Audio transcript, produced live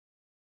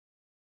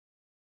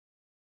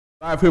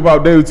Live Hip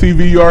Hop Daily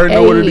TV, you already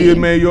know what it is,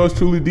 man. Yours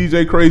truly,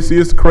 DJ Crazy.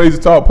 It's the Crazy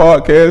Talk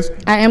podcast.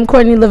 I am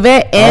Courtney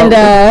Levette, and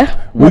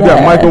we got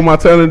MyKo, my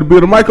talent in the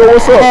building. MyKo,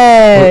 what's up?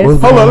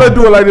 Yes. Hold on, let's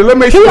do it like this. Let's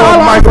make some noise,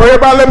 MyKo.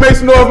 Everybody, let's make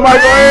some noise, MyKo.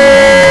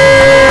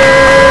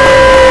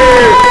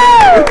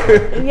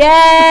 Hey!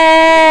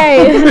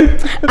 Yay!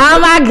 Oh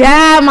my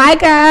God,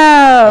 MyKo.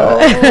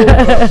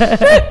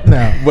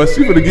 Nah, but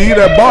she finna give you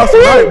that boss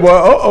tonight,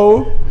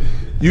 boy.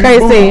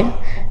 Crazy.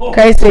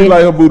 She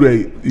like her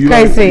booty.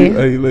 Crazy.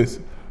 Hey, listen.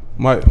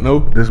 Mike, no,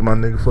 this is my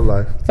nigga for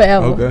life.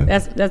 Forever. Okay.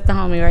 That's the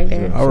homie right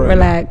there. All right.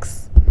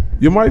 Relax.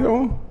 Your mic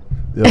on?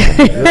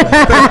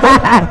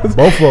 Yeah.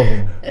 Both of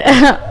them.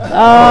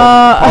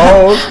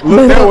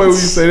 Look that way when you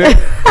say that.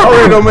 All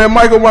right, though, man.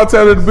 MyKo, my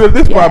talent in the building.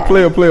 This is my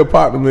player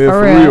partner, man.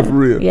 For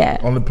real. Yeah.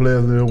 Only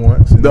players live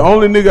once. The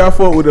only nigga I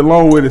fuck with a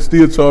long way that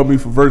still charge me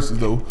for verses,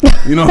 though.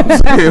 You know what I'm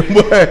saying?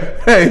 But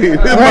hey, this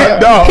is my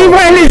dog. He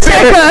running the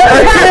checkup.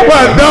 This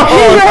my dog. He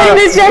running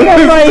the checkup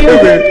for you.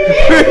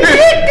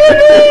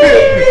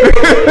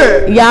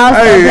 Y'all so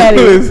petty.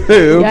 Listen,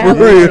 for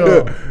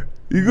real.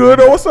 You good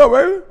though? What's up,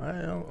 baby?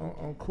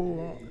 I'm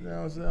cool. You know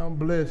what I'm saying? I'm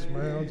blessed,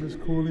 man. I'm just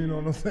cool, you know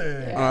what I'm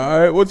saying? All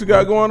right, what you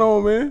got going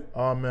on, man?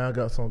 Oh, man, I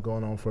got something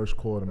going on first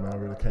quarter, man. I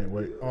really can't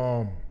wait.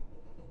 I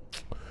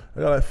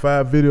got like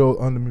 5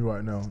 videos under me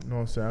right now. You know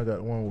what I'm saying? I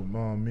got one with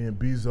me and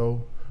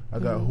Bezo. I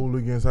got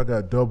Hooligans. I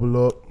got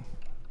Double Up.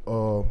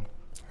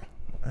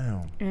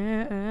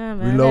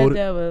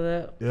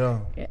 Reloaded. Yeah.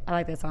 I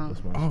like that song.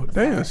 Oh,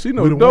 damn. She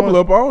know Double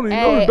Up. I don't even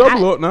know the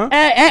Double Up now.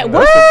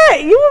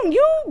 What?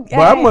 You. But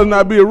I must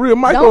not be a real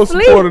MyKo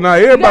supporter now.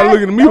 Everybody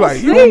looking at me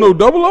like, you don't know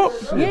Double Up?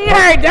 You ain't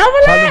heard Double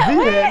Up?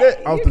 Partner V had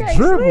that off the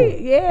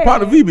dribble. Yeah.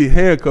 Partner V be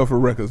handcuffing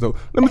records though.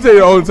 Let me tell you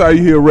the only time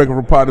you hear a record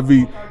from Partner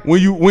V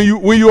when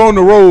you on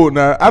the road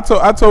now. I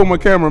told my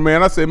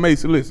cameraman, I said,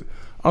 Mason, listen,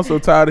 I'm so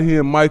tired of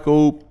hearing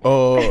MyKo.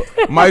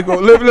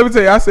 Let me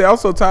tell you, I said I'm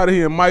so tired of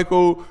hearing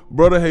MyKo,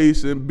 Brother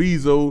Haitian,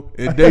 Bezo,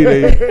 and Day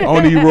Day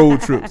on these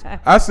road trips.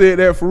 I said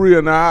that for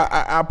real. Now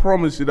I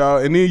promise you,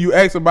 dog. And then you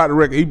ask about the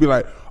record, he be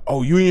like,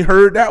 "Oh, you ain't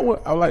heard that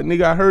one?" I was like,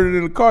 "Nigga, I heard it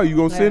in the car. You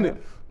gonna send it?"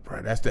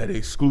 Bro, that's that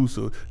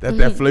exclusive. That's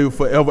that Flavor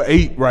Forever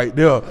 8 right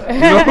there. You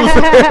know what I'm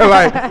saying?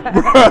 Like,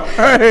 bro,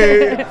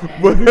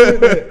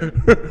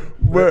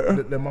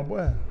 but That's my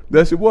boy.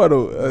 That's your boy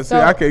though. See,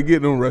 I can't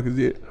get them records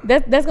yet.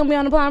 That's gonna be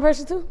on the Blind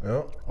Pressure too.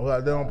 Yeah. I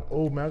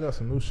got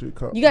some new shit.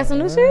 You got some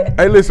new shit?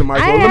 Hey, listen,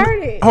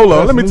 MyKo. Hold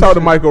on, let me talk to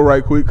MyKo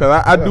right quick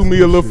because I do me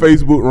a little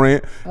Facebook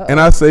rant, and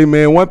I say,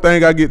 man, one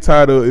thing I get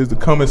tired of is the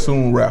coming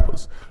soon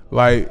rappers.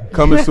 Like,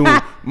 coming soon.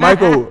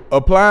 MyKo,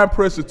 Applying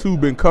Pressure 2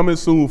 been coming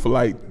soon for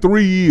like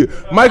 3 years.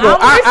 MyKo,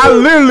 I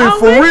literally,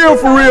 for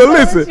real,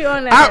 listen.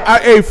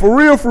 Hey, for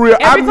real,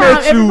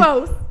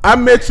 I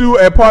met you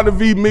at Partner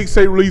V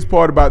mixtape release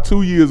party about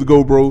 2 years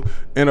ago, bro.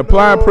 And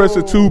Applying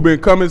Pressure 2 been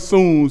coming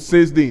soon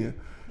since then.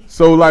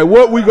 So like,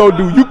 what we gonna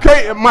do? You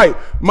can't, Mike.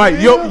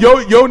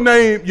 Your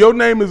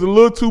name is a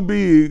little too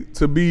big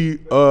to be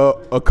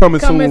a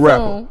coming soon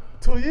rapper.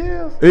 2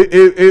 years.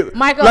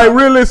 MyKo, like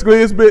realistically,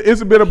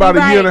 it's been about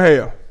a year and a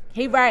half.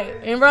 He right.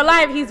 In real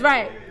life, he's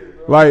right.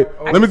 Like,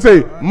 let me tell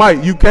you,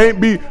 Mike, you can't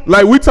be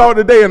like we talked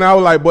today, and I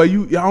was like, boy,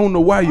 I don't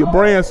know why your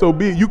brand's so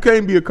big. You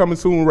can't be a coming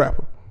soon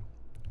rapper.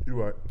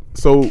 You right.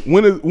 So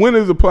when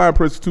is Applying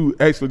Pressure 2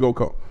 actually gonna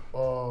come?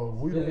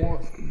 We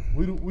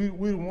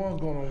the ones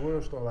going on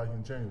World Star like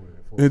in January.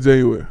 In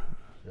January.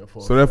 Yeah,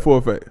 so that's for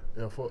a fact.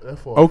 Yeah,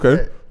 that's for a okay.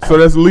 fact. So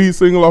that's the lead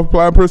single off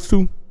Applying Pressure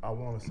 2? I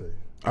want to say.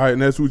 All right,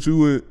 and that's with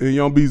you and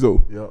Young Bezo.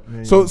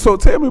 Yep. So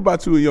tell me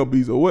about you and Young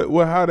Bezo.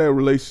 What how that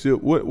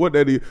relationship? What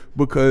that is?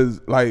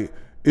 Because like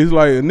it's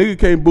like a nigga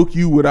can't book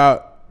you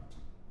without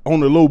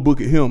on the low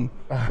booking him.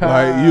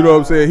 Like, you know what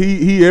I'm saying?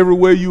 He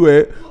everywhere you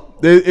at.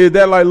 Is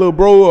that like little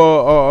bro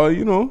or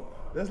you know?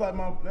 That's like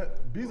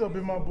Bezo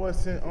been my boy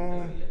since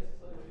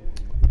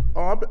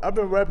I've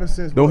been rapping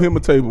since. Don't hit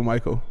my table,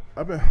 MyKo.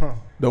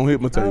 Don't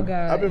hit my table. Oh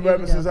God, I've been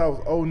rapping since I was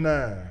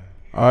 09.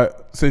 All right,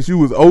 since you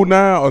was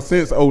 09 or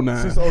since 09?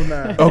 Since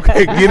 09.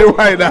 Okay, get it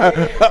right now.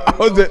 I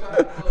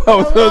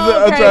was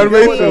trying to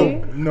make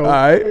sure. No. All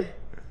right.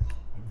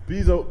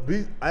 Bezo,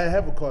 I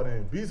have a car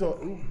then. Bezo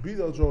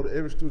drove to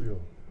every studio.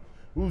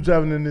 We was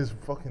driving in this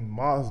fucking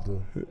Mazda.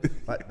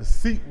 Like, the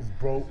seat was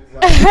broke.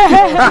 Like,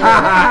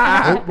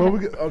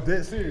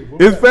 dead serious.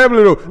 It's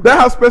family, though. That's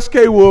how Special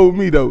K was with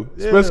me, though.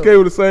 Yeah. Special K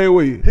was the same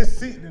way. His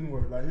seat didn't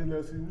work. Like, his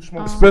little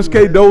seat. Special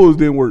K doors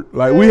didn't work.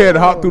 Like, we had to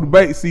hop through the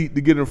back seat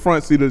to get in the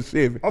front seat of the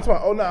Chevy. I'm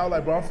talking, I was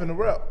like, bro, I'm finna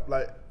rap.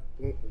 Like,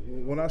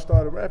 when I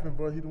started rapping,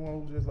 bro, he the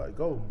one who just like,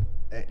 go.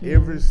 And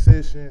every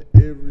session,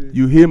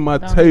 you hit my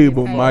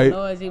table, Mike.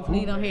 Lord,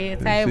 please don't hit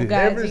his table,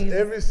 God.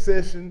 Every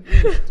session,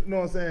 you know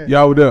what I'm saying?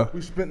 Y'all were there.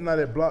 We spent the night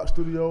at Block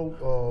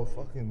Studio,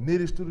 fucking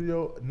Nitty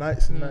Studio,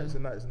 nights and nights. He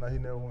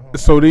never went home.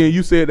 So then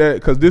you said that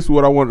because this is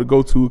what I wanted to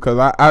go to because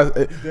I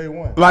day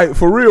one. Like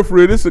for real,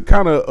 this is a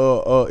kind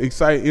of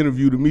exciting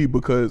interview to me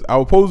because I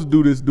was supposed to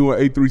do this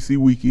during A3C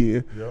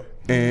weekend,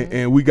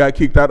 and we got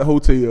kicked out of the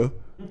hotel.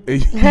 You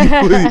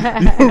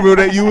remember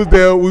that you was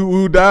there? We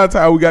were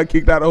downtown. We got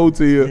kicked out of the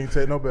hotel. You ain't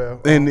take no bath.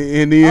 And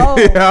then,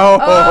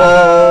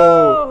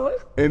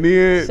 and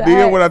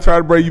then when I tried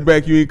to bring you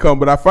back, you ain't come.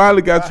 But I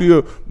finally got you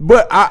here.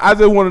 But I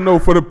just want to know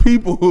for the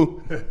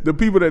people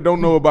that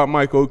don't know about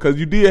MyKo, because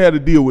you did have to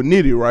deal with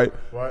Nitty, right?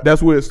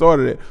 That's where it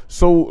started at.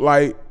 So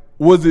like,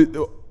 was it?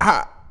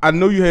 I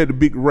know you had the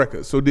big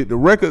record. So did the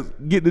record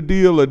get the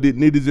deal, or did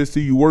Nitty just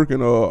see you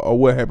working, or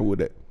what happened with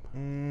that?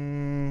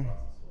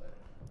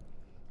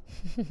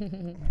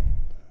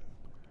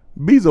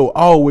 Bezo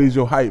always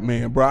your hype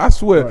man, bro. I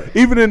swear. Right.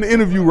 Even in the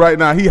interview right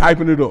now, he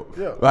hyping it up.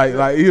 Yeah.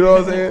 Like you know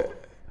what I'm saying?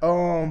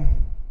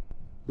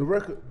 The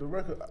record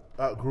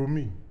outgrew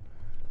me.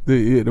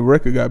 The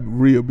record got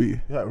real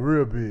big. Got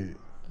real big.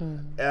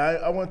 And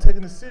I wasn't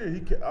taking it serious. He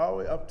kept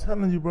always. I'm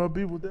telling you, bro,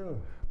 people there.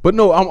 But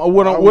no,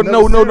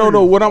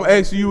 What I'm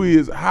asking you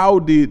is, how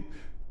did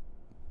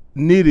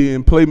Nitty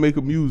and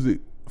Playmaker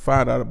Music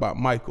find out about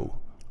MyKo?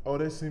 Oh,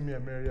 they seen me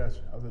at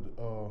Mariachi. I was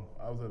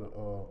at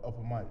a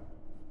upper mic.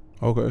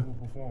 Okay.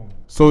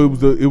 So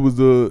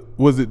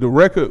was it the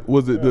record?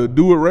 Was it the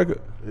Do It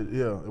record?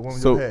 Yeah, it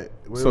wasn't your hat.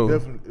 Well,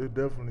 it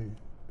definitely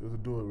was a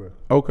Do It record.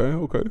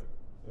 Okay.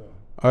 Yeah.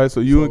 All right,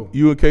 so you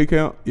and K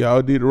Count,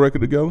 y'all did the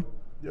record together?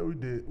 Yeah, we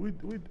did.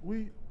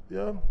 We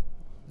yeah.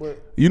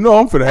 But you know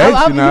I'm finna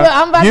ask you now.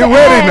 Get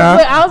ready now.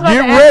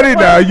 Get ready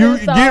now. You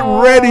get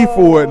ready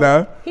for it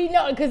now. He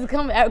know because it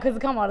come all the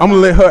time. I'm gonna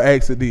let her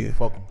ask it then.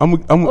 Fuck him. I'm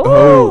Ooh,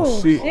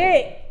 oh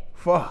shit.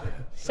 Fuck.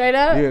 Straight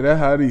up. Yeah, that's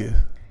how it is.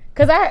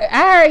 Cause I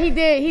heard he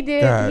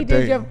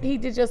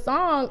did your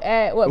song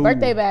at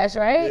Birthday Bash,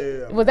 right?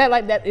 Yeah. Was that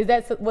like that? Is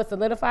that what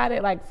solidified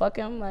it? Like fuck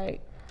him, like,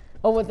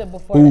 or was it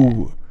before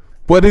that?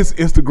 Boy, this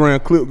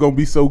Instagram clip gonna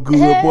be so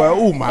good, boy.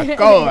 Oh my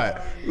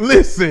God.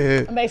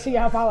 Listen. Make sure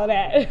y'all follow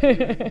that.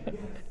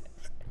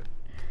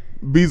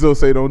 Bezo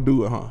say don't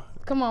do it, huh?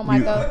 Come on,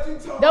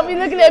 MyKo. Don't be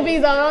looking at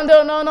Bezo. Don't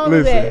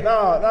do that.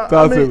 No.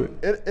 Talk to me.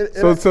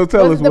 So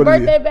tell us what it is. Was it the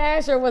Birthday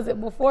Bash or was it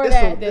before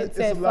that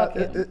said fuck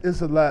him?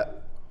 It's a lot.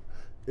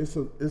 They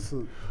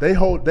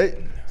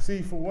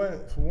see for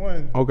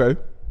one. Okay.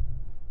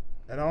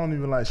 And I don't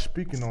even like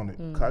speaking on it,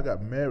 because I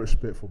got mad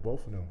respect for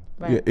both of them.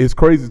 Right. Yeah, it's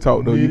crazy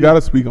talk though. You gotta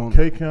speak on it.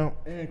 K-Count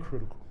and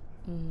Critical.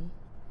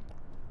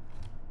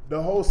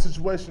 The whole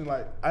situation,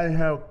 like, I didn't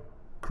have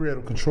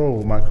creative control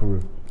of my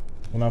career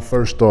when I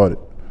first started.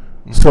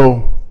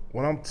 So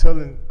when I'm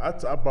telling, I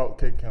brought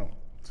K-Count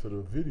to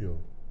the video.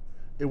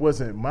 It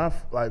wasn't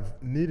Nitty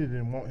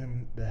didn't want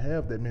him to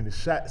have that many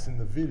shots in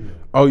the video.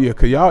 Oh yeah,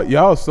 cause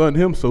y'all sunned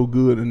him so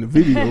good in the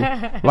video.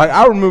 Like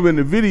I remember in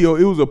the video,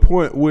 it was a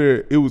point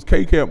where it was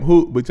K-Camp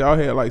hook, but y'all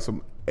had like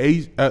some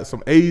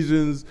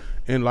Asians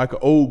and like an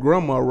old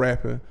grandma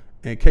rapping,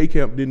 and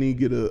K-Camp didn't even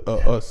get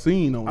a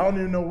scene on it. I don't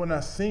even know when I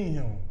seen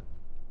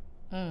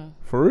him.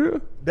 For real?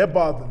 That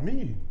bothered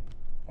me.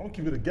 I'm gonna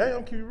keep it a game. I'm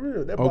gonna keep it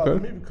real. That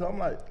bothered me because I'm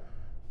like,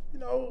 you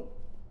know.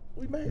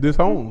 We made this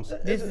homes.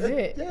 This is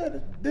it. Yeah,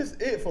 this is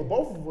it for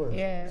both of us.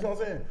 Yeah. You know what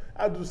I'm saying?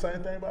 I do the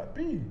same thing about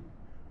B.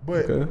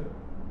 But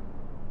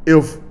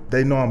if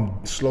they know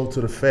I'm slow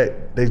to the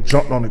fact, they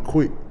jumped on it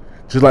quick.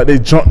 Just like they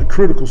jumped the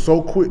Critical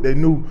so quick, they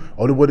knew,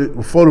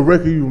 before the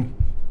record even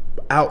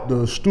out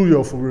the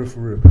studio for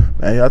real.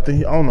 Man, I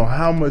don't know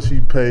how much he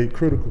paid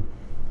Critical.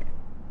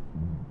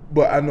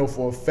 But I know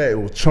for a fact it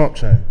was chump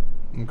change.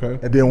 Okay.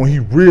 And then when he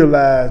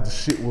realized the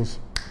shit was,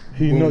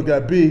 he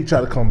got big, he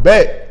tried to come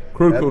back.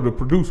 Critical, the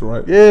producer,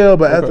 right? Yeah,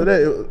 but after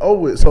that, it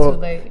was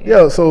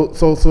over.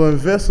 So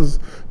investors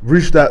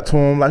reached out to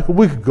him like a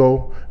week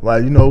ago.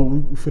 Like, we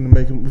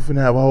finna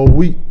have a whole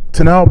week,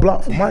 10-hour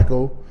block for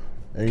MyKo.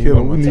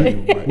 And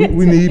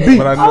we need beats.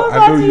 But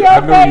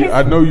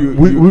I know you.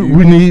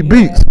 We need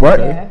beats, right?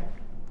 Yeah.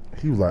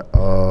 He was like,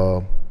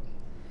 so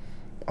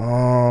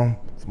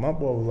my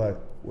boy was like,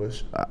 well,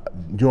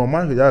 you and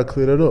MyKo, y'all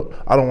clear that up.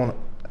 I don't want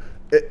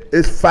to.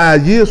 It's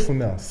 5 years from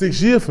now,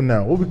 6 years from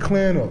now. What we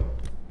clearing up?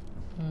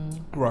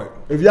 Right.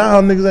 If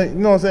y'all niggas ain't,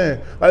 you know what I'm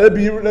saying? Like, let's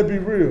be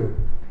real.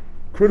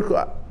 Critical,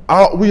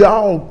 we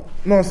all,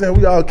 you know what I'm saying?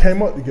 We all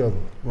came up together.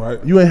 Right.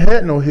 You ain't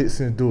had no hits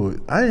and Do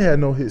It. I ain't had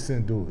no hits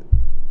and Do It.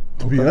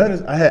 To be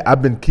honest,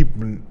 I've been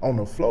keeping on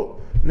the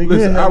float. Nigga,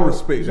 listen, I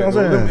respect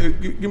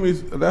that. Give me,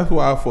 that's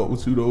why I fuck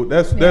with you though.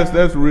 That's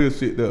real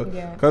shit though.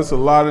 Yeah. Cause a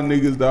lot of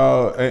niggas,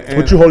 dog. And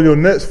what you hold your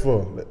nuts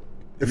for?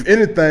 If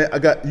anything,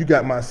 you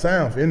got my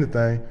sound. For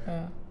anything,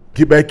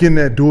 get back in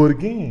there, do it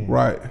again.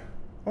 Right.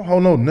 Don't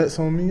hold no nuts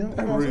on me.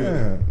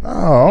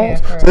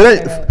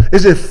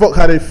 It's just fuck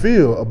how they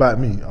feel about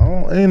me.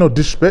 Ain't no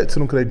disrespect to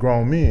them because they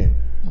grown men.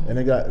 And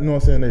they got, you know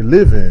what I'm saying, they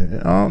living.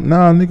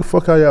 Nah, nigga,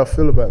 fuck how y'all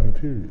feel about me,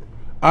 period.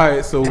 All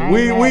right, so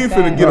we ain't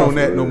finna get on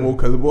that no more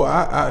because, boy,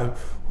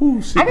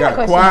 she got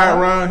quiet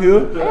around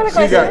here.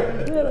 I got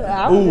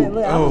I'm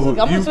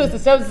gonna switch the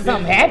subject to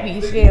something happy.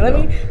 Shit, let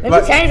me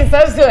change the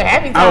subject to a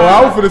happy time.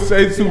 I was finna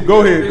say too.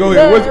 Go ahead.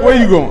 Where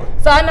you going?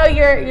 So I know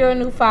you're a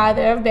new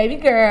father of baby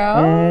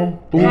girl.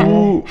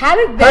 How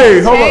did that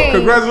change? Hold up!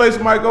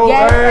 Congratulations,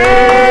 MyKo.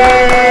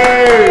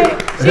 Hey!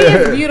 She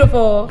is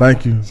beautiful.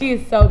 Thank you. She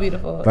is so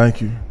beautiful. Thank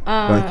you.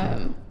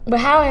 But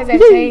how has that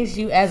changed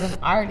you as an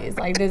artist?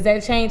 Like, does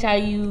that change how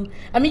you?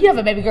 I mean, you have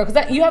a baby girl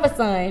because you have a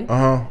son.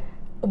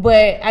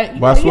 But I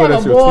swear you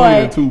have a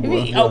boy. Too,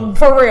 bro.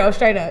 For real,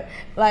 straight up.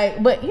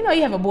 Like, but you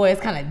have a boy.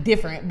 It's kind of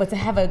different. But to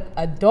have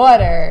a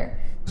daughter,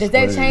 does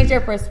that change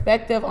your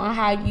perspective on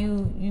how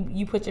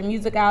you put your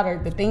music out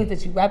or the things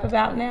that you rap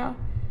about now?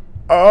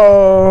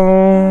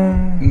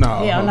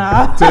 No. Yeah,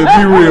 no. To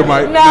be real,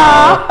 Mike.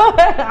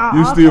 No.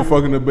 You still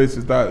fucking the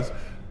basic thoughts.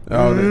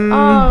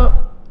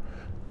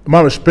 My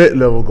respect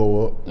level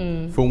go up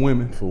for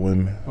women. For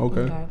women.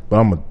 Okay.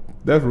 But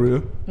that's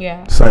real.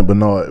 Yeah. Saint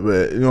Bernard,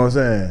 but you know what I'm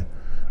saying.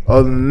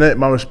 Other than that,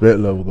 my respect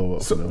level go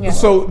up.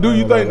 So do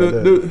you think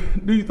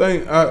do you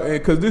think?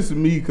 Because this is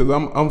me. Because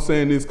I'm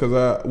saying this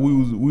because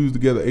we was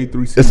together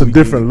A3C. It's a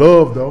different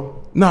love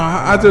though. No,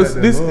 I just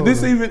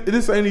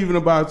this ain't even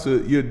about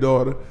your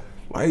daughter.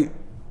 Like,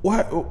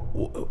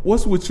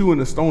 what's with you in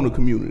the stoner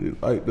community?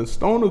 Like, the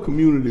stoner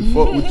community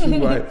fuck with you.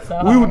 Like,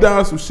 we were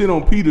down some shit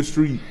on Peter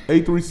Street,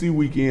 A3C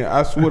weekend.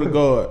 I swear to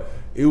God,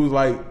 it was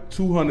like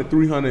 200,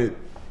 300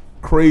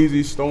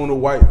 crazy stoner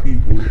white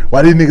people.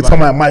 Why these niggas talking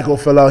about MyKo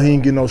fell out, he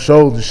ain't get no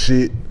shows and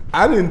shit?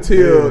 I didn't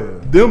tell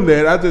them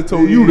that. I just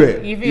told you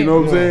that. You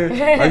know what I'm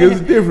saying? Like,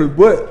 it's different.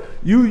 But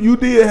you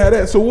did have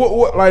that. So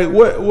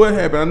what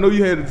happened? I know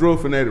you had the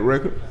Drug Fanatic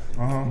record,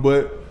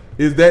 but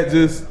is that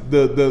just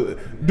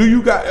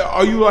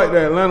are you like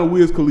the Atlanta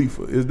Wiz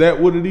Khalifa? Is that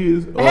what it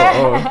is? Is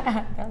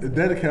that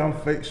the case? I'm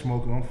fake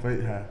smoking, I'm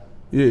fake high.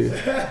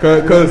 Yeah,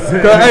 cause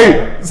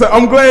hey, so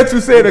I'm glad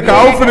you said that. Cause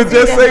I was finna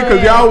just say,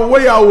 cause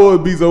where y'all was,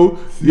 Bezo?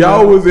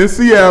 Y'all was in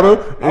Seattle.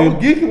 I was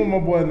geeking with my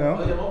boy now.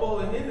 Oh, yeah, my boy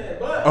was hitting that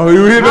blood. Oh,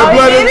 you hit that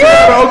blood in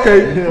Seattle? Okay.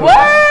 Yeah.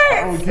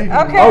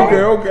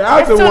 What? Okay.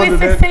 I just wanted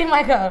that. 2016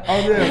 MyKo. Oh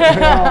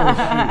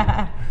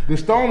yeah. The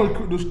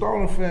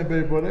stoner fan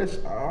base, bro. That's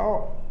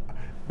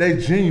they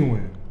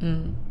genuine.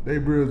 They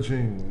real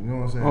genuine. You know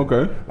what I'm saying?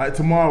 Okay. Like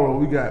tomorrow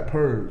we got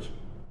Purge.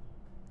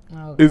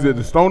 Okay. Is it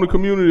the stoner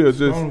community or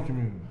just stoner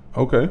community?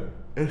 Okay.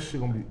 That shit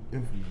gonna be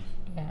infamous.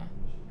 Yeah.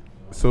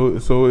 So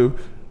if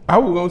I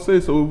was gonna say,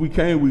 so if we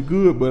came, we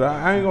good. But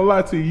I ain't gonna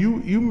lie to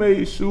you. You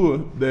made sure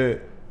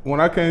that when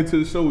I came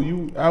to the show,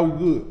 I was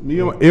good. Me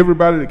and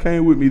everybody that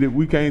came with me, that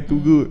we came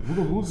through good.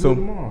 Who's good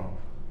tomorrow?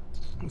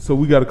 So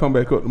we got to come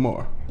back up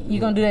tomorrow. You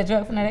gonna do that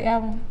Drug Fanatic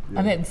album?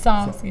 I mean,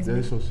 song. Excuse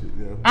me. Shit,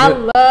 I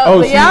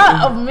love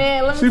y'all. Oh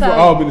man, let me tell you. She from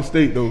Albany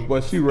State though,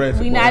 but she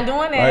ratchet. We not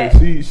doing that.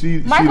 Like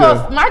she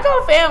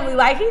MyKo family,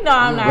 like he know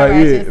I'm not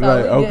ratchet,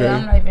 so we good.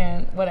 I'm not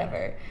even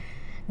whatever.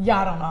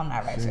 Y'all don't know I'm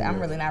not ratchet. I'm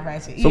really not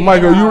ratchet. So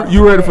MyKo,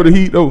 you ready for the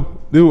heat though?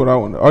 This is what I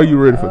want. Are you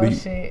ready for the heat?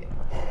 Shit.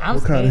 I'm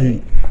what scared.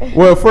 kind of heat?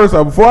 Well, first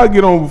off, before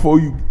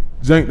you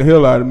jank the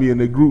hell out of me in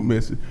the group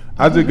message,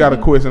 I just got a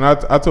question. I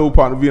told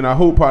Partner V, and I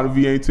hope Partner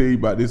V ain't tell you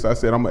about this. I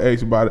said I'm gonna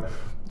ask you about it.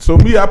 So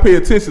me, I pay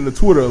attention to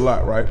Twitter a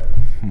lot, right?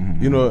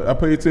 You know, I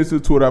pay attention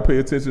to Twitter, I pay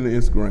attention to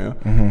Instagram.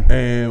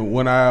 And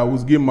when I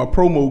was getting my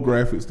promo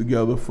graphics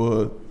together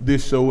for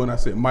this show, and I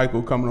said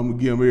MyKo coming, I'm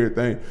gonna give him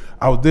everything.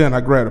 I was there and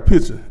I grabbed a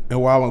picture.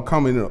 And while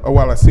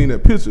I seen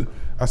that picture,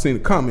 I seen a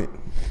comment.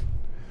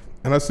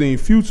 And I seen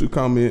Future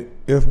comment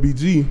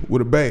FBG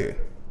with a bag.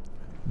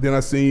 Then I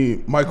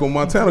seen Michael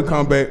Montana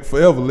come back,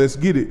 Forever, Let's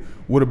Get It,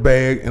 with a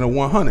bag and a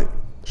 100.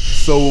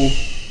 So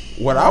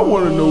what I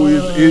want to know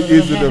is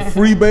it a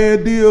free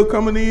band deal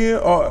coming in,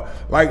 or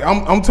like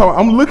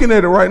I'm looking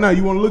at it right now.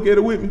 You want to look at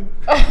it with me?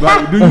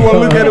 Like, do you want to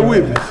look at it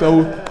with me?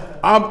 So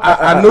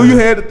I know you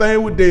had the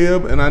thing with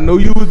Deb, and I know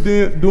you was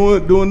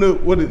doing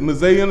the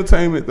Mosaic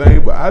Entertainment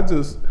thing, but I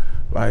just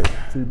like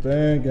free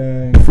band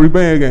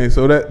gang.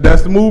 So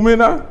that's the movement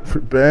now.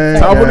 Free band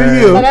top gang. of the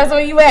year. So that's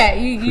where you at.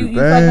 You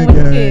fucking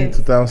with the kids.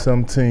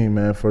 2017,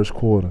 man, first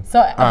quarter. So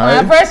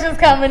Applying Pressure's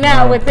coming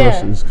out with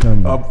them.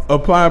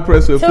 Applying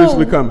Pressure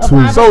officially coming.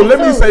 So let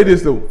me say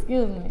this though.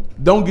 Excuse me.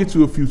 Don't get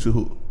you a Future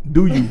hook.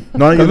 Do you?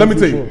 No, let me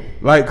tell you.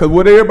 Like, cause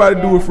what everybody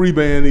do with free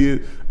band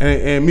is,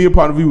 and me and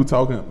Partner V were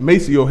talking.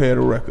 Maceo had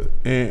a record,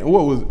 and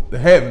what was it? The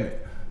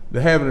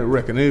Having It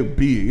record, and it was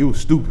big. It was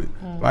stupid.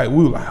 Like,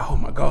 we were like, oh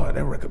my God,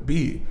 that record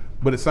big.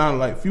 But it sounded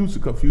like Future,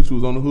 because Future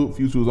was on the hook,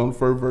 Future was on the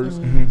first verse.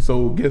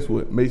 So guess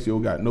what? Maceo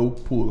got no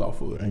pull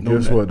off of it. And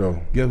guess what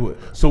though? Guess what?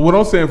 So what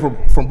I'm saying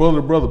from brother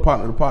to brother,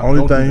 partner to partner.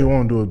 Only thing he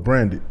want to do is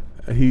brand it.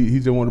 He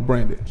just want to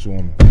brand it.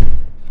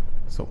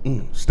 So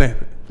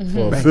stamp it.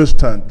 For a first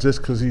time,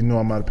 just because he know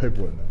I'm out of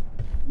paper right now.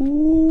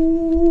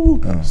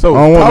 So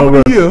I don't want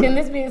no year, can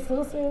this be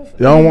exclusive?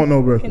 Yeah, I don't want no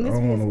record. I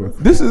don't want no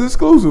record. This is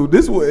exclusive.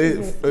 This what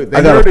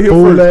I got a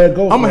full leg.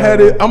 I'm gonna have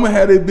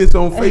that bitch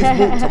on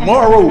Facebook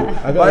tomorrow.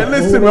 Like,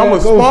 listen to me, I'm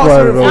gonna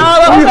sponsor it for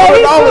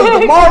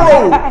 $300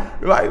 tomorrow.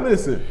 Like,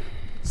 listen.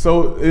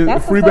 So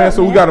it's free band.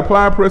 So we got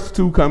Applying Pressure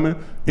 2 coming.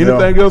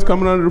 Anything else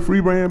coming under the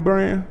free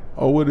brand?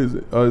 Or what is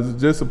it? Or is it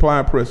just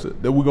Applying Pressure?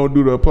 That we're gonna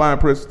do the Applying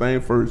Pressure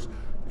thing first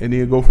and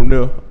then go from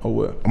there, or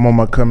what? I'm on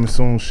my coming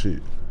soon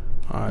shit.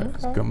 All right,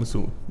 it's coming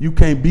soon. You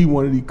can't be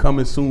one of these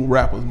coming soon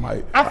rappers,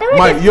 Mike. I feel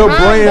like Mike, your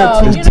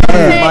brand too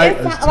tight,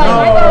 Mike.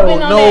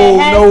 No,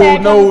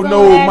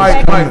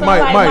 Mike.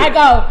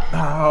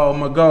 Oh Oh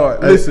my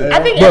God! Listen,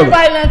 I think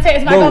everybody done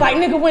text MyKo like,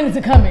 nigga, when is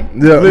it coming?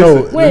 Yeah,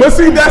 listen, but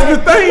see, that's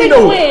the thing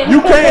though.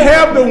 You can't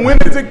have the when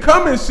is it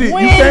coming shit.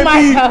 When,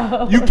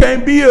 you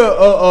can't be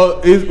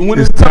when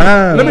it's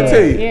time. Let me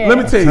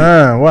tell you.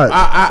 Time. What?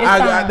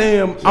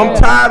 Goddamn. I'm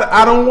tired.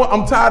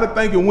 I'm tired of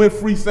thinking when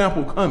free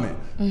sample coming.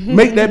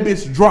 Make that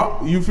bitch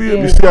drop. You feel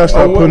me? You see, I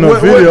start putting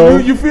up video.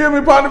 You feel me,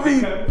 partner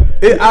V?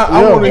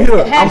 I want to hear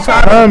it. I'm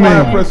tired of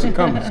applying pressure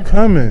coming. It's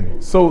coming.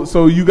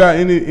 So you got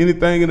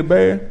anything in the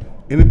bag?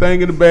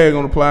 Anything in the bag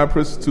on Applying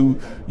Pressure 2?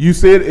 You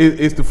said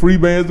it's the free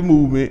bands, the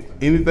movement.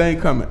 Anything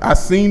coming? I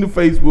seen the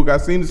Facebook. I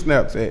seen the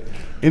Snapchat.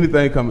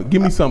 Anything coming?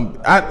 Give me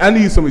something. I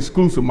need some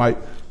exclusive, Mike.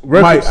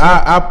 Mike,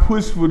 I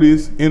push for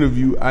this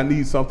interview. I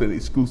need something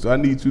exclusive. I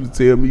need you to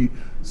tell me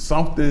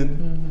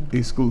something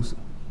exclusive.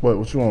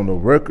 What you want, the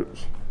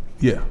records?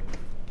 Yeah.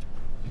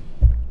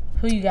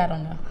 Who you got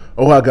on there?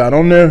 Oh, I got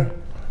on there?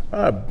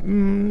 Call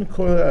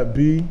that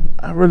B.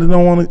 I really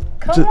don't want to.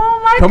 Come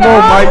on,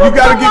 Mike. You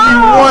gotta give me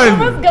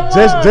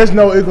one. Just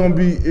know it's gonna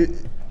be.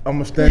 I'm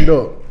gonna stand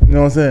up. You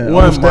know what I'm saying?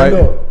 One, I'm gonna stand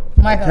up.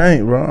 MyKo. I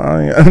can't, bro.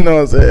 You know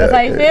what I'm saying? That's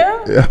how you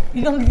feel? Yeah.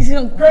 You gonna get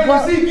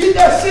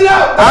that shit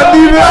out. I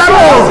need that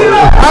on.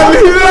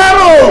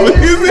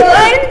 You see?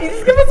 You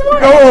just give us one.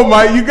 Come on,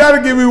 Mike. You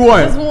gotta give me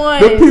one. Just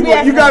one. The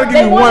people, you gotta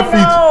give me one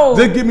feature.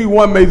 Just give me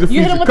one major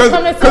feature. Because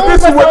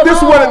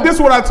this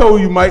is what I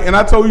told you, Mike, and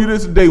I told you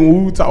this today when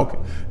we were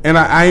talking. And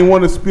I ain't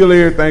want to spill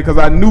everything because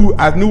I knew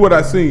what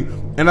I seen.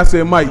 And I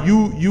said, Mike,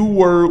 you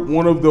were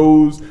one of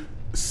those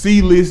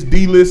C-list,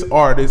 D-list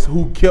artists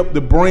who kept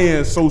the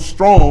brand so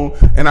strong.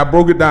 And I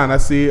broke it down. I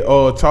said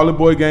Charlie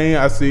Boy Gang.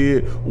 I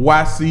said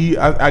YC.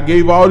 I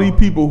gave all these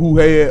people who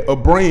had a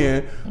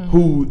brand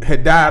who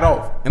had died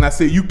off. And I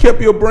said, you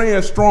kept your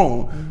brand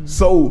strong.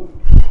 So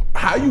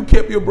how you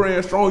kept your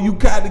brand strong, you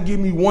got to give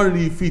me one of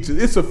these features.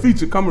 It's a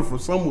feature coming from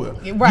somewhere.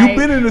 Right. You've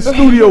been in the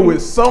studio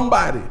with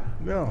somebody.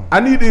 Yeah. I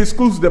need the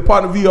exclusive that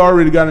Partner V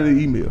already got in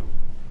the email.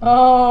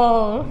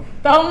 Oh,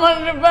 throw him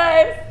under the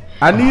bus.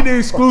 I need the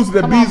exclusive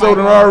that Bezo done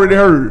already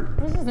heard.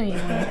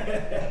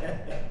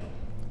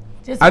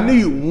 I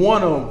need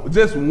one of them.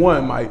 Just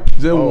one, Mike.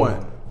 Just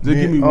one. Just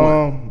give me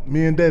one.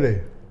 Me and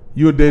Dede.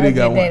 You and Dede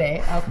got one.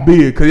 Okay.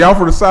 Big, because y'all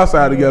from the south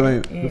side together,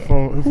 ain't He's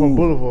from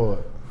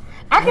Boulevard.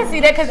 I can see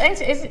that because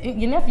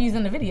your nephew's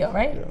in the video,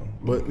 right? Yeah.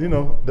 But, you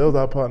know, that was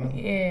our partner.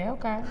 Yeah,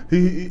 okay.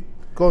 He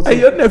Hey,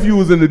 your nephew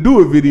was in the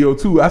Do It video,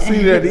 too. I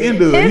seen it at the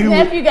end of it. His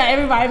nephew got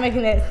everybody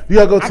making that. You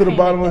got to go to the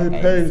bottom of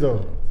his page,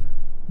 though.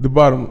 The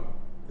bottom.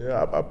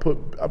 Yeah, I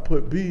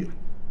put B.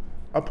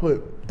 I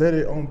put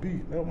Daddy on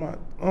B. That was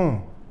my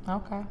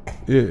Okay.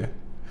 Yeah.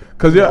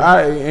 Cause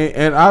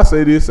I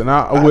say this and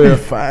I be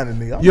finding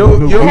me.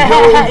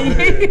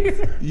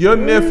 Your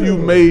nephew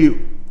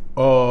made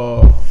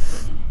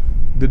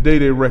the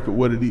Day record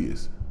what it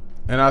is.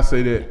 And I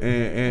say that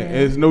and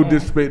it's no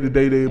disrespect to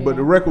Day, but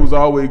the record was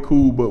always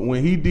cool. But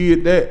when he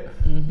did that,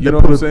 you know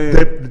what I'm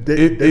saying?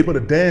 They put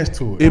a dance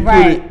to it.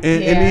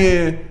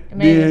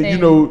 And then you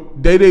know,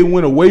 Day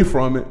went away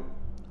from it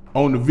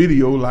on the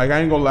video. Like, I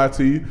ain't gonna lie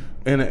to you.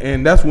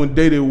 And that's when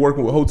Day was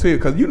working with Hotel.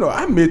 Because, you know,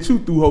 I met you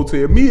through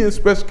Hotel. Me and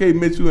Special K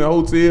met you in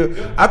Hotel.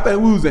 I think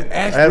we was in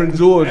Ashburn,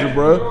 Georgia,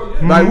 bro.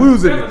 Like, we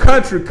was in the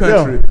country.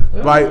 Yeah.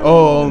 Like,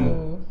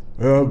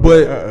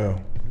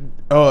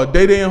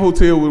 Day and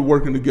Hotel were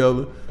working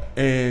together.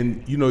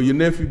 And, you know, your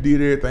nephew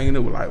did everything. And it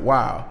was like,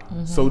 wow.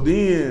 So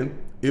then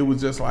it was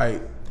just like,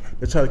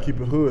 they try to keep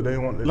it hood. They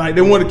want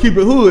to keep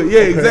it hood.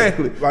 Yeah,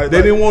 exactly.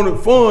 They didn't want it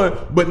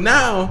fun. But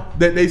now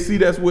that they see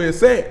that's where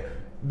it's at,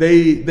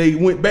 they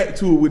went back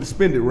to it with the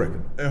Spend It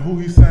record. And who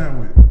he signed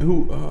with?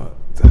 Who?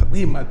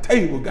 Leave my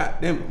table.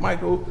 Goddamn it,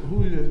 MyKo.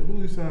 Who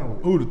he signed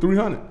with? Who the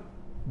 300?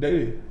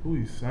 Day. Who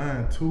he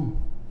signed to?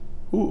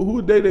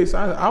 Who Day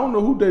signed? I don't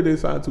know who Day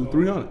signed to.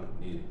 300.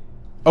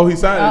 Oh, he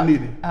signed to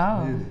Nitty.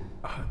 Oh.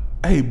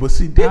 Hey, but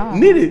see,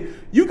 Nitty,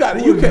 you got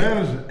it. You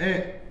can't.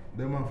 Manager.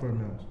 They're my first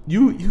manager.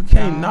 You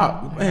can't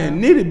knock, man.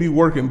 Nitty be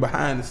working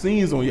behind the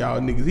scenes on y'all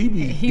niggas. He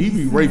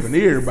be raping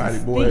everybody,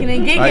 boy. Speaking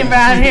and geeking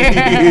around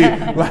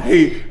here. Like,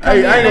 hey, I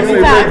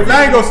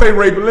ain't gonna say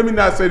raping. Let me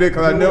not say that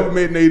because I never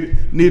met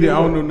Nitty.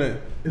 I don't know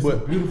nothing. It's a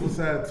beautiful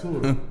side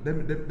to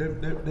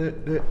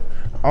it.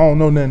 I don't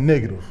know nothing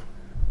negative.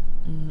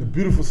 The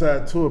beautiful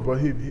side to it, bro.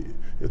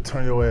 He'll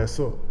turn your ass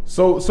up.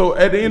 So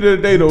at the end of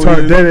the day, though,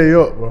 turn Daddy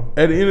up, bro.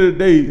 At the end of the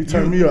day, he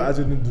turned me up. I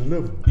just didn't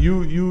deliver.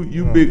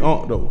 You big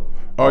aunt though.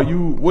 Are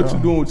you what you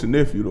doing with your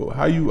nephew though?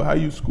 How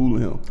you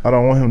schooling him? I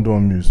don't want him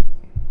doing music.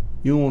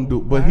 You don't want to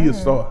do, but he a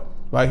star.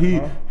 Like he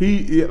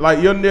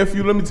like your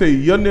nephew. Let me tell you,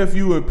 your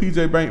nephew and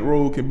PJ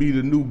Bankroll can be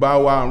the new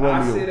Bow Wow and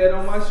Romeo. I said that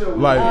on my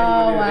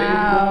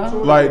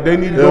show. Like they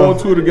need to go on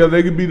tour together.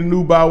 They could be the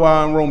new Bow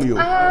Wow and Romeo.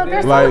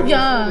 They're like, so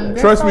young.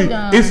 Trust me,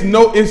 it's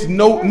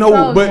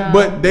no.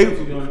 But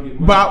they.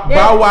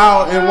 Bow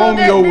Wow and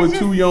Romeo were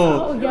too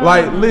young.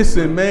 Like,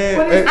 listen,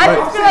 man. I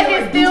just feel like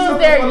it's still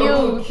their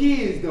youth.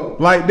 Kids though.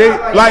 Like they,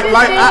 I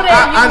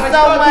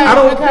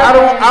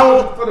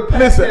don't.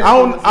 Listen, I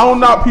don't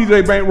knock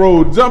PJ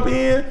Bankroll. Jump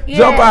in,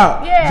 jump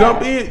out,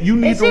 jump in. You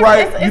need to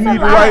write. You need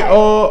to write.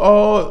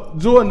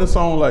 Jordan a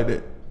song like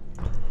that.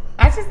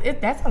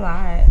 that's a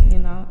lot, you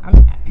know.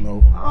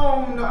 No.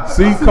 I don't know.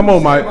 See, come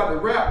on, Mike. About the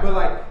rap, but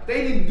like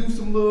they need to do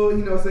some little, you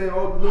know, what I'm saying,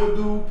 oh, the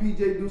little dude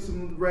PJ do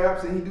some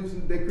raps and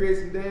they create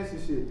some dance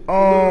and shit.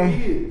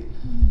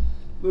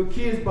 Little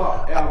kids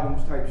bop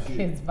albums type shit.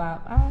 Kids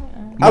bop.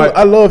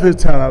 I love his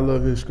talent. I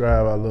love his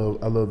scribe. I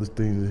love the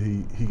things that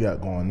he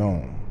got going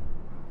on.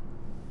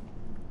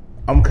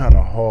 I'm kind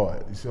of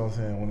hard. You see what I'm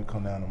saying? When it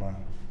come down to mine.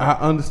 I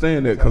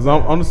understand that because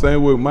I'm the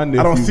same with my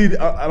nephew.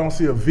 I don't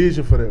see a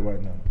vision for that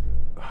right now.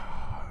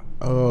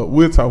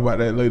 We'll talk about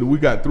that later. We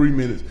got 3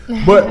 minutes.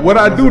 But what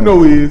I do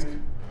know is,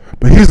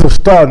 but he's a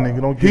star,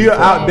 nigga. Don't get he'll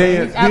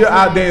outdance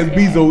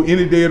Bezo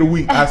any day of the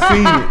week. I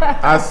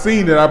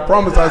seen it. I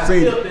promise I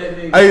seen it.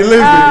 Hey, listen,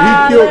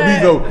 he killed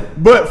Bezo.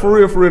 But for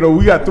real though,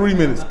 we got 3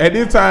 minutes. At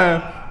this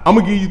time, I'm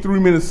gonna give you 3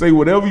 minutes to say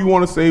whatever you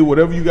want to say,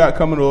 whatever you got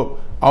coming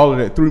up. All of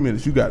that, 3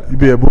 minutes. You got it. You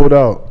be a bulled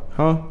out,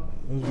 huh?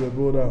 You be a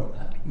bulled out,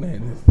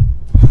 man. This.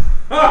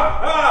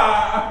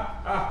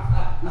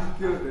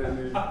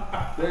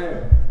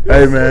 Damn.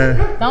 Hey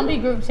man, don't be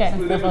group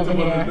chatting stuff over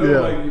here. Yeah.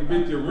 Like you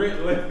bitch your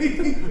rent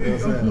lady.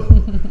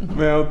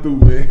 Man, I'm through,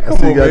 man. Come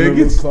on, man.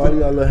 Get car, you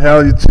got a little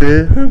hell in your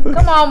chair.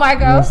 Come on, MyKo. You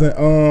know what I'm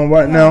saying?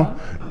 Right now,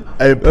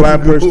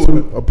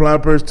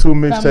 Applying Purse 2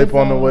 mixtape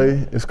on the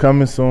way. It's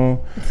coming soon. You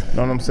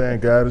know what I'm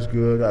saying? God is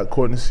good. Got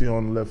Courtney C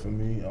on the left of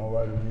me, on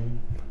right of me.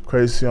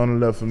 Crazy C on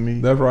the left of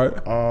me. That's right.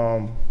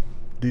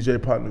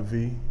 DJ Partner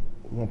V.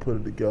 We're gonna put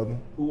it together.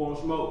 Who want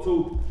smoke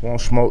too?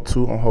 Want smoke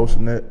too? I'm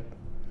hosting that.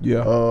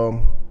 Yeah.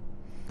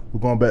 We're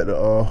going back to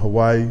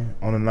Hawaii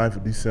on the 9th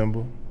of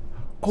December.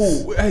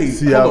 Oh, hey,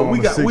 Seattle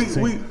hold on.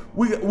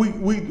 We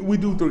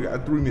do 3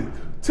 minutes.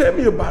 Tell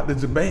me about the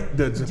Japan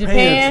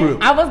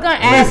trip. I was gonna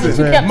ask, but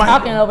you kept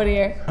talking over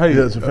there. Hey,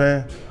 yeah,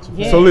 Japan.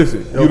 So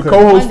listen, you're the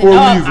co-host for a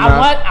reason.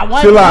 I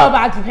want to know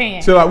about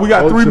Japan. Chill out. We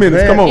got 3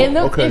 minutes. Come on. It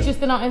looks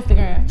interesting on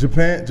Instagram.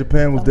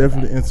 Japan was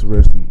definitely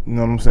interesting. You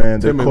know what I'm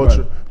saying? That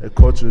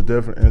culture is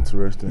definitely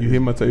interesting. You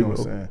hear my table? You know what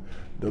I'm saying?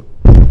 The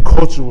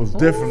culture was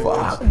definitely, you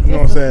know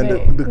what I'm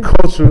saying? The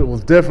culture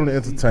was definitely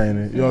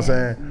entertaining. You know what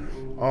I'm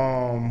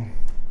saying?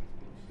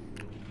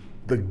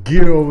 The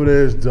gear over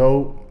there is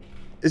dope.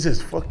 It's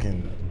just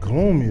fucking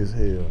gloomy as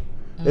hell.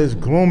 It's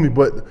gloomy,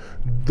 but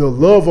the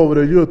love over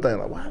there, you'll think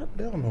like, why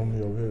they don't know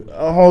me over here?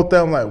 The whole thing,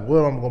 I'm like, what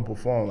I'm gonna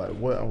perform? Like,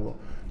 what I'm gonna,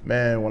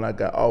 man, when I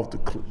got off the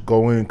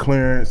go in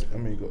clearance,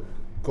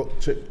 go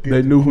check.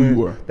 They knew who you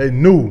were. They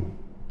knew.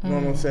 You know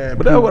what I'm saying?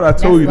 But that's what I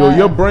told you though.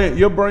 Your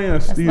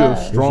brand still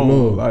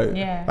strong.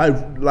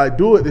 Like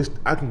do it.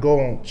 I can go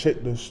on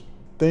check this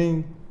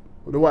thing.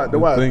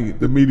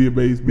 The media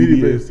based.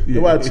 The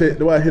why I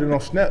hit it on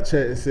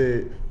Snapchat and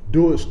said,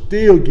 do it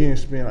still getting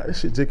spin. Like this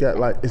shit just got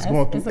like it's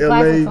going through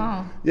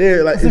LA.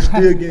 Yeah, like it's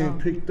still getting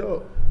picked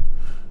up.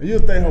 And you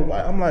think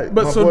Hawaii, I'm like,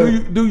 but so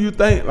do you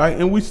think like,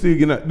 and we still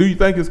getting, do you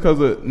think it's because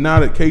of now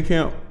that K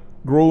Camp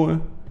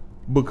growing?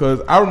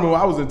 Because I remember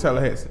I was in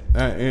Tallahassee,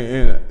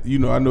 and you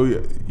know I know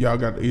y'all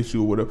got the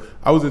issue or whatever.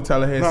 I was in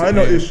Tallahassee. No, ain't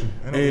no issue.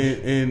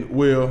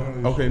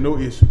 No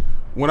issue.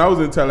 When I was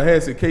in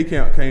Tallahassee, K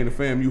Camp came to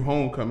FAMU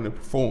homecoming and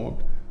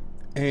performed,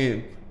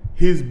 and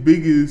his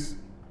biggest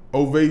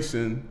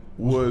ovation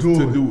was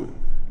to do it.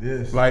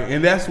 Yes. Like,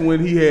 and that's when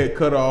he had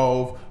cut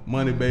off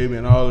Money Baby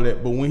and all of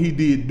that. But when he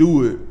did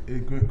do it,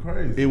 it went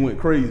crazy. It went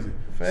crazy.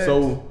 Facts.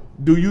 So,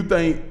 do you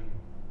think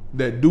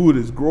that dude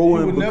is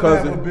growing he would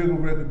because never have a bigger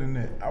record than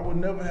that? I would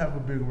never have a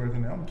bigger record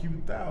than that. I'm gonna keep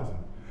it 1,000.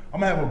 I'm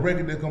gonna have a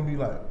record that's gonna be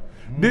like.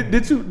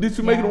 Did you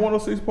make it a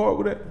 106 part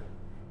with that?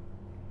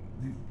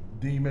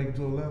 Did you make it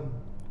to 11?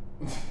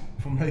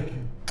 From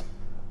making.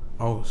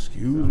 Oh,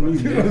 excuse me.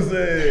 You know what I'm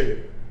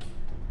saying?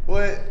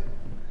 What?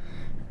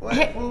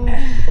 Fool?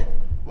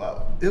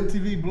 What?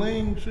 MTV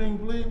Bling, String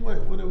Bling?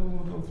 Whatever we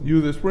want to go to.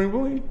 You was at Spring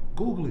Bling?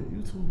 Google it,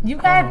 YouTube. You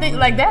gotta think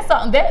like that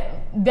song.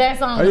 That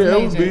song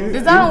was major.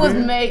 The song was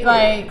made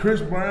like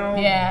Chris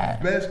Brown. Yeah.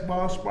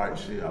 Basketball Sprite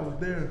shit. I was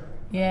there.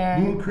 Yeah.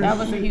 That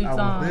was a huge song.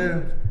 I was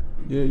there.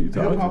 Yeah, you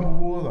talking. Hip Hop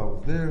Awards. I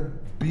was there.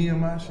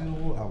 BMI shit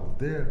award. I was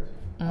there.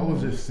 I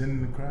was just sitting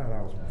in the crowd.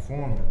 I was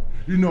performing.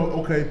 You know,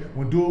 okay,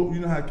 when you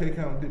know how K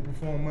Count did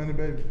perform Money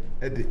Baby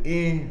at the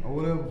end or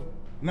whatever.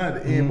 Not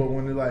at the end, but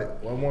when they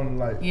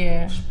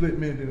split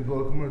minute and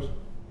go to commercial.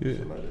 Yeah.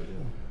 Shit like that,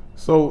 yeah.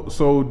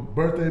 So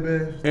birthday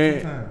bash 2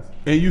 times.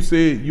 And you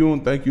said you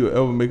don't think you'll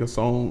ever make a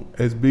song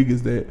as big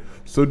as that.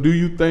 So do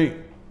you think?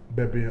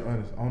 Better being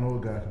honest, I don't know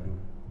what God can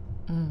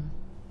do.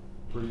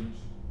 Preach.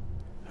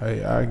 Hey,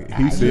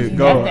 he said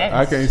God.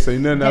 I can't say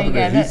nothing after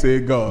that. He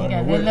said God.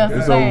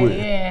 It's over with.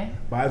 Yeah.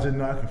 But I just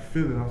know I can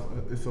feel it.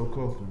 It's so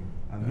close to me.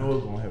 I know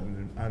it's gonna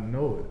happen. I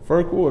know it.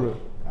 First quarter.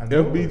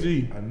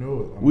 FBG. I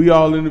know it. We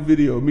all in the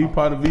video. Me,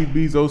 Partner V,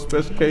 Bezo,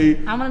 Special K,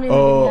 I'm gonna be in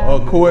the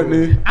video.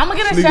 Courtney. I'm gonna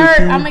get a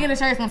shirt. I'm gonna get a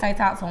shirt once I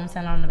talk to him.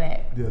 Send on the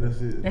back. Yeah,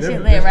 that's it. That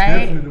shit lit,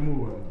 right? Definitely the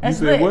move. That's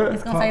you said what?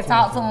 It's gonna say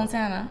talk to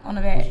Montana on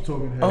the back. I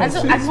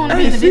just want to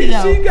be in the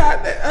video. She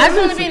got that. I just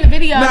want to be in the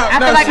video. I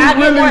feel like I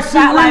get more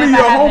spotlight. She really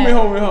your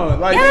homie, huh?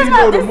 Like she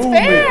know the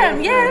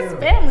movement. Yeah, it's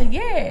family.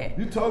 Yeah.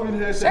 You told me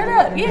that. Shut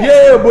up. Yeah.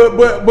 Yeah,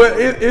 but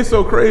it's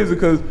so crazy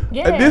because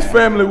this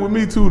family with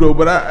me too though.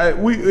 But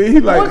he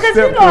like because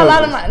you know a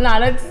lot of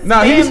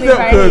my he's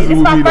step cousin.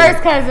 It's my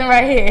first cousin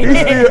right here. He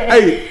still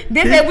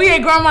they said we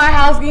at grandma's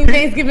house eating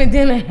Thanksgiving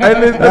dinner. Hey,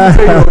 let me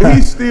tell you,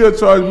 he still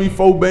charged me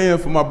 $4,000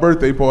 for my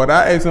birthday party.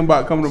 I asked him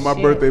about coming to my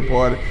birthday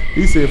party.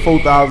 He said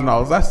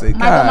 $4,000. I said,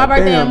 God, my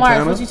birthday damn, in March.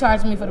 Tanner. What you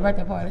charged me for the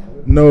birthday party?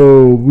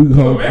 No, we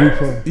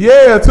gonna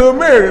yeah, to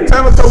America.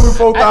 Tanner told me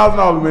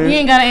 $4,000, man. You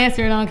ain't gotta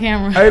answer it on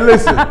camera. Hey,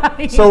 listen.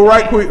 So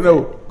right quick,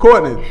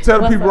 Courtney,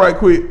 tell the people right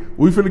quick.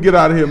 We finna get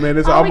out of here, man.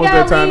 It's almost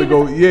that time to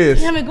go.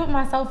 Yes. I'm group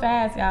myself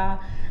fast, y'all.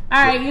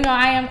 All right,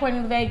 I am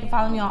Courtney Levette. You can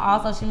follow me on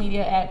all social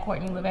media at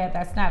Courtney Levette.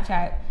 That's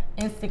Snapchat,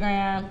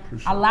 Instagram.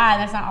 I lied.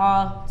 That's not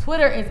all.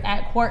 Twitter is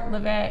at Court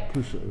Levette.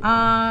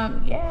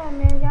 Yeah,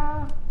 man,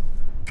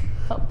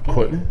 y'all.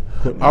 Courtney.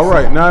 All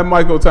right, now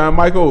MyKo time.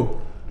 MyKo.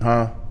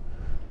 Huh?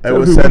 Hey,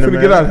 what's happening,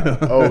 man? Get out of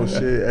here. Oh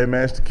shit! Hey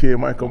man, it's the kid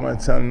MyKo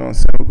Montana. You know what I'm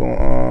saying? We're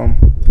going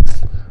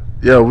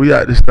yeah, we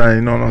out this thing,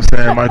 you know what I'm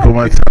saying? MyKo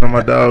Montana,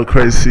 my dog,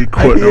 Crazy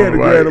Courtney on the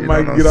right. You know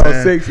what I'm get all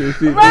sexy and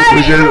shit. Right.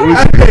 We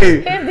just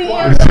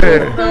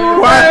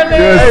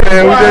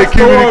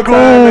keeping it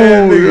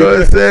cool. You know what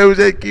I'm saying? We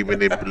just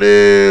keeping it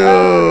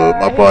blue.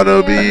 My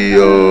partner be you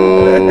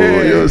know what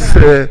I'm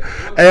saying?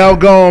 Hey, I'm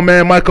gone,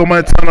 man. MyKo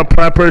Montana,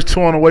 Prime Purse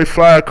 2 on the way,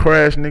 flyer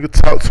crash, nigga,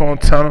 talk to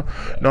Montana.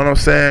 You know what I'm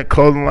saying?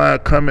 Clothing line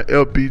coming,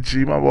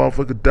 LBG, my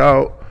motherfucking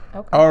dog.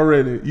 Okay.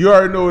 Already. You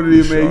already know what it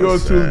is, man.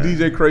 Yours too,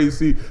 DJ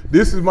Crazy.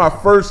 This is my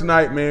first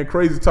night, man.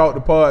 CrazyTalk,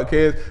 the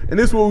podcast. And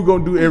this is what we're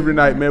going to do every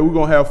night, man. We're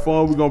going to have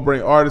fun. We're going to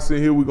bring artists in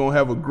here. We're going to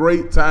have a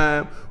great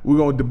time. We're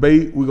going to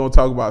debate. We're going to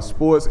talk about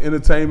sports,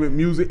 entertainment,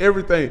 music,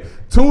 everything.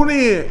 Tune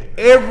in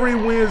every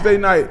Wednesday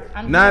night,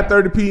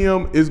 9:30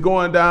 p.m. is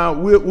going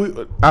down.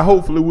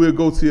 Hopefully we'll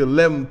go to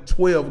 11,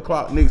 12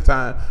 o'clock next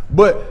time.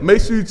 But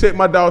make sure you check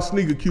my dog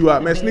Sneaker Q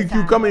out, man. Sneaker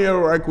Q, come in here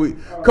right quick.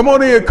 Come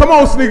on in. Come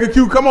on, Sneaker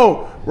Q. Come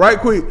on. Right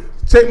quick.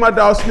 Check my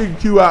dog Sneaker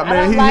Q out,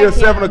 man. He here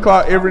 7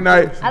 o'clock every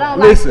night. I don't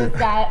like this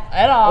guy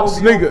at all.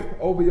 Sneaker.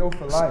 OBO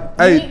for life.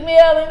 Hey. Meat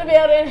meal in the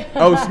building.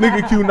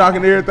 Sneaker Q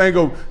knocking everything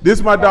over. This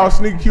is my dog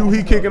Sneaker Q.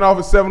 He kicking off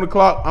at 7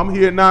 o'clock. I'm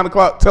here at 9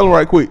 o'clock. Tell him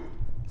right quick.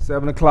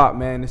 7 o'clock,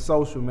 man. It's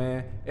social,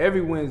 man.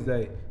 Every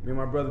Wednesday. Me and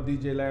my brother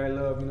DJ Larry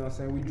Love, you know what I'm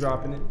saying? We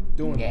dropping it,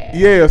 doing it.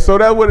 Yeah, so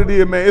that's what it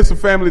is, man. It's a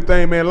family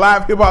thing, man.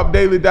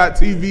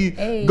 LiveHipHopDaily.tv.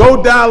 Hey.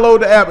 Go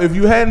download the app. If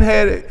you hadn't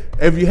had it,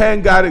 if you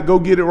hadn't got it, go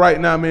get it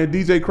right now, man.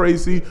 DJ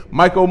Crazy,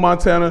 MyKo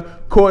Montana,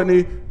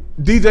 Courtney,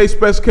 DJ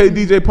Special K,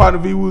 DJ Partner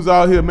V. We was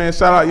out here, man.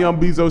 Shout out Young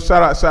Bezo.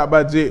 Shout out Shot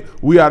by Jet.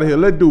 We out of here.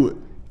 Let's do it.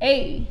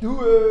 Hey.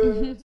 Do it.